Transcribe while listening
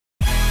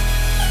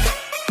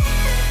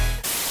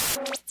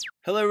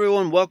Hello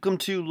everyone, welcome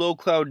to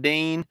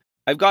LOCLOUDANE'S.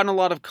 I've gotten a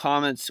lot of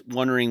comments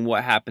wondering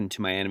what happened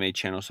to my anime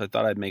channel, so I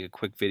thought I'd make a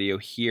quick video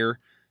here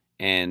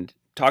and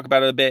talk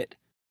about it a bit.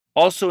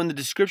 Also, in the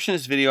description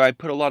of this video, I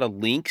put a lot of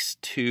links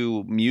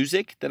to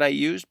music that I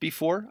used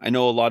before. I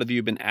know a lot of you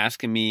have been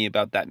asking me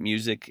about that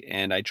music,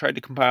 and I tried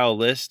to compile a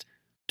list.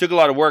 Took a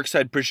lot of work, so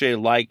I'd appreciate a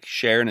like,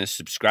 share, and a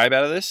subscribe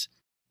out of this.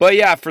 But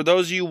yeah, for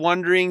those of you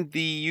wondering,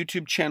 the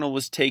YouTube channel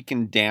was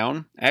taken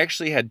down. I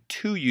actually had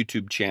two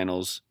YouTube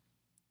channels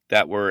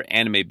that were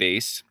anime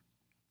based.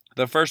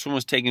 The first one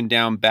was taken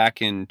down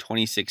back in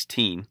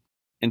 2016.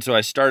 And so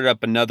I started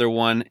up another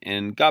one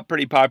and got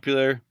pretty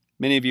popular.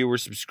 Many of you were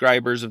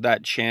subscribers of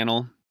that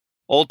channel.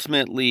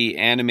 Ultimately,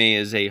 anime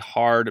is a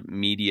hard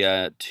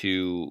media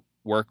to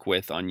work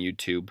with on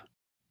YouTube.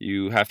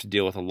 You have to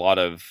deal with a lot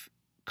of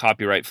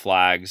copyright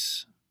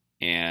flags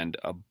and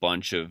a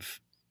bunch of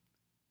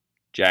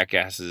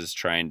jackasses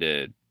trying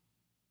to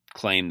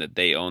claim that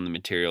they own the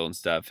material and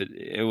stuff.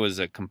 It was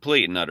a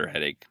complete and utter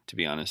headache, to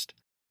be honest.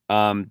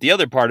 The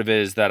other part of it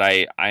is that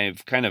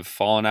I've kind of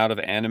fallen out of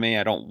anime.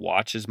 I don't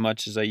watch as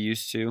much as I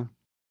used to.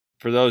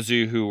 For those of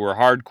you who were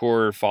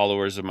hardcore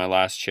followers of my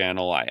last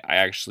channel, I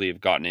actually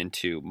have gotten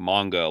into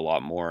manga a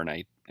lot more, and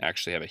I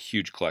actually have a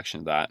huge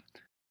collection of that.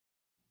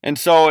 And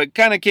so it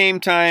kind of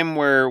came time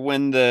where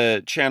when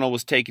the channel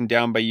was taken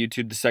down by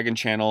YouTube, the second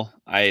channel,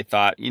 I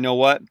thought, you know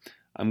what?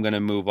 I'm going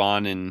to move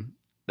on, and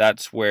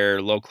that's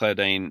where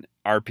LOCLOUDANE'S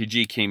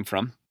RPG came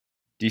from.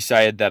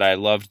 Decided that I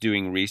loved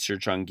doing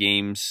research on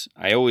games.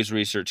 I always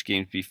researched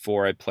games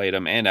before I played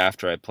them and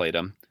after I played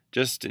them.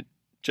 Just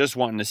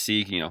wanting to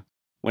see,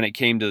 when it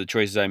came to the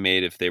choices I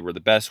made, if they were the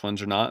best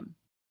ones or not.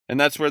 And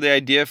that's where the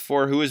idea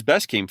for Who Is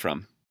Best came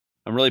from.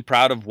 I'm really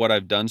proud of what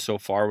I've done so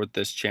far with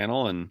this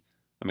channel, and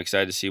I'm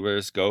excited to see where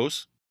this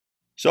goes.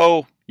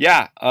 So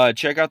yeah,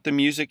 check out the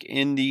music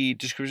in the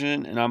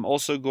description, and I'm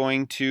also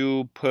going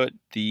to put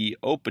the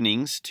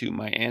openings to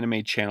my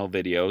anime channel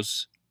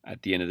videos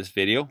at the end of this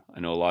video. I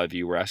know a lot of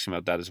you were asking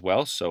about that as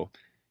well. So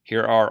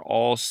here are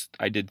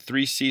I did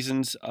 3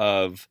 seasons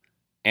of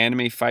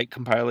anime fight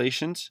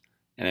compilations,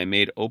 and I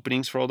made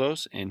openings for all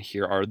those, and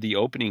here are the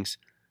openings.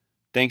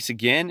 Thanks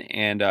again,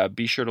 and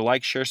be sure to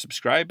like, share,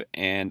 subscribe,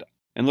 and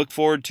look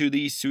forward to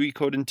the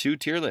Suikoden 2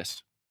 tier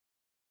list.